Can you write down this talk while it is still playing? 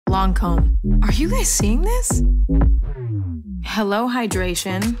Lancôme. Are you guys seeing this? Hello,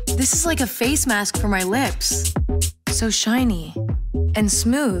 hydration. This is like a face mask for my lips. So shiny and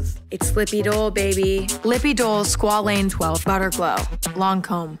smooth. It's Lip Idôle, baby. Lip Idôle Squalane 12 Butterglow.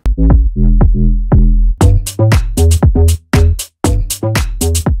 Lancôme.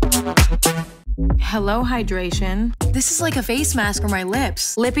 Hello, hydration. This is like a face mask for my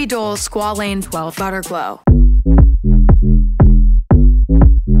lips. Lip Idôle Squalane 12 Butterglow.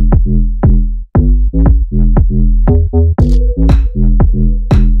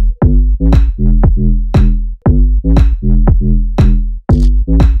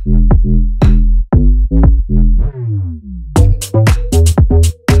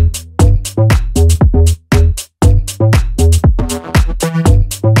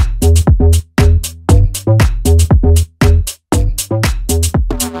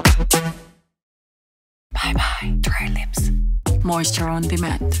 Bye-bye, dry lips. Moisture on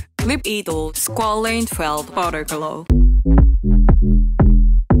demand. Lip Idôle Squalane 12 Butterglow.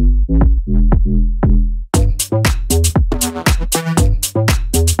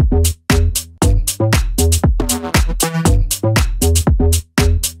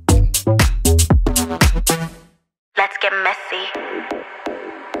 Let's get messy.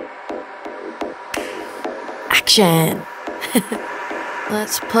 Action!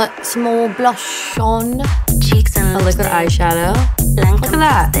 Let's put some more blush on. Cheeks and A liquid eyeshadow. Look Look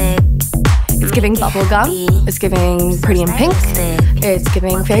at that. It's giving bubblegum. It's giving pretty in pink. It's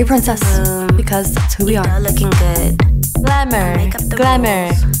giving fairy princess. Because that's who we are. Looking good. Glamour.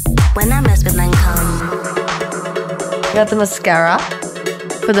 Glamour. When I mess with Lancôme. Got the mascara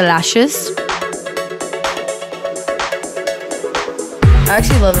for the lashes. I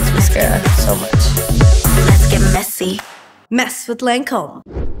actually love this mascara so much. Let's get messy. Mess with Lancôme.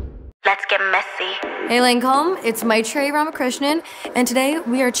 Let's get messy. Hey Lancôme, it's Maitreyi Ramakrishnan, and today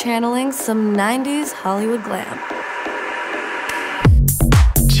we are channeling some 90s Hollywood glam.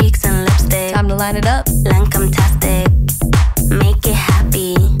 Cheeks and lipstick. Time to line it up. Lancôme-tastic. Make it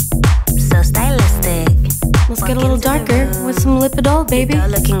happy. So stylistic. Let's get a little darker with some Lip Idôle, baby. You're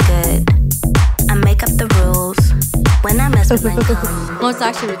looking good. I make up the rules. When I mess with Lancôme. No,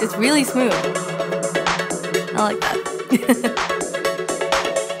 it's really smooth. I like that.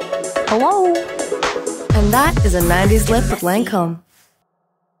 Hello. And that is a 90s lip with Lancôme.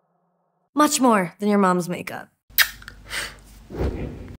 Much more than your mom's makeup.